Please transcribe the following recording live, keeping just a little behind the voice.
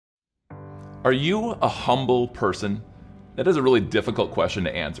Are you a humble person? That is a really difficult question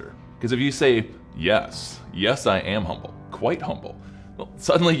to answer. Because if you say, yes, I am humble, quite humble, well,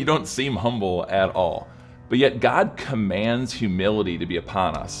 suddenly you don't seem humble at all. But yet God commands humility to be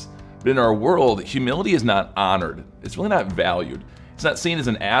upon us. But in our world, humility is not honored. It's really not valued. It's not seen as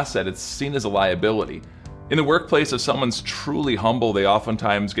an asset, it's seen as a liability. In the workplace, if someone's truly humble, they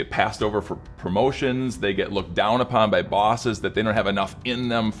oftentimes get passed over for promotions, they get looked down upon by bosses that they don't have enough in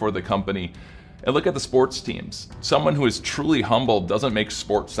them for the company. And look at the sports teams. Someone who is truly humble doesn't make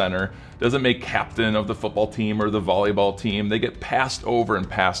Sports Center, doesn't make captain of the football team or the volleyball team. They get passed over and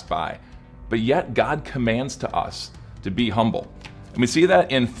passed by. But yet God commands to us to be humble. And we see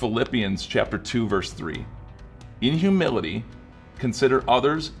that in Philippians chapter 2, verse 3. In humility, consider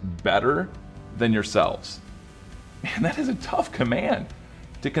others better than yourselves. Man, that is a tough command.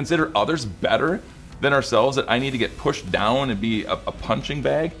 To consider others better than ourselves, that I need to get pushed down and be a punching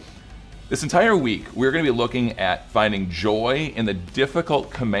bag. This entire week, we're going to be looking at finding joy in the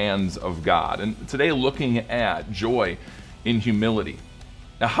difficult commands of God. And today, looking at joy in humility.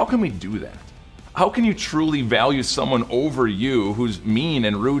 Now, how can we do that? How can you truly value someone over you who's mean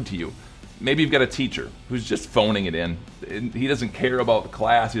and rude to you? Maybe you've got a teacher who's just phoning it in. He doesn't care about the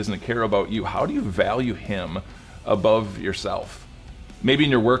class. He doesn't care about you. How do you value him above yourself? Maybe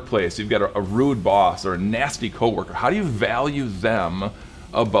in your workplace, you've got a rude boss or a nasty coworker. How do you value them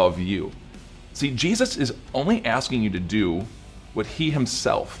above you? See, Jesus is only asking you to do what he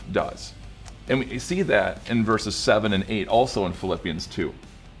himself does. And we see that in verses 7 and 8, also in Philippians 2.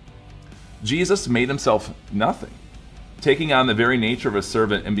 Jesus made himself nothing, taking on the very nature of a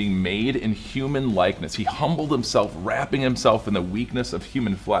servant and being made in human likeness. He humbled himself, wrapping himself in the weakness of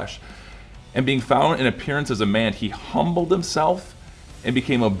human flesh. And being found in appearance as a man, he humbled himself and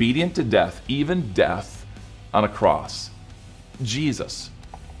became obedient to death, even death on a cross. Jesus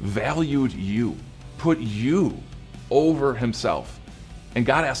valued you, put you over himself. And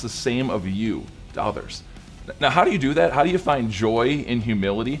God asks the same of you to others. Now, how do you do that? How do you find joy in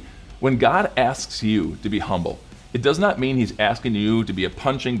humility? When God asks you to be humble, it does not mean he's asking you to be a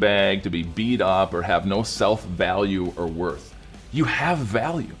punching bag, to be beat up, or have no self-value or worth. You have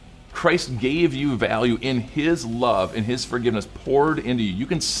value. Christ gave you value in his love and his forgiveness poured into you. You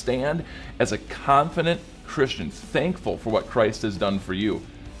can stand as a confident Christian, thankful for what Christ has done for you.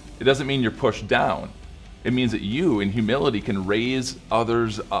 It doesn't mean you're pushed down. It means that you, in humility, can raise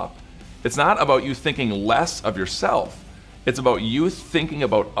others up. It's not about you thinking less of yourself. It's about you thinking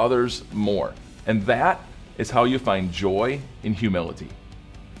about others more. And that is how you find joy in humility.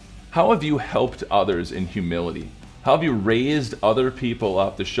 How have you helped others in humility? How have you raised other people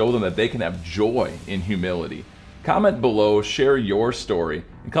up to show them that they can have joy in humility? Comment below, share your story,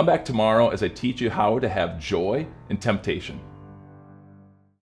 and come back tomorrow as I teach you how to have joy in temptation.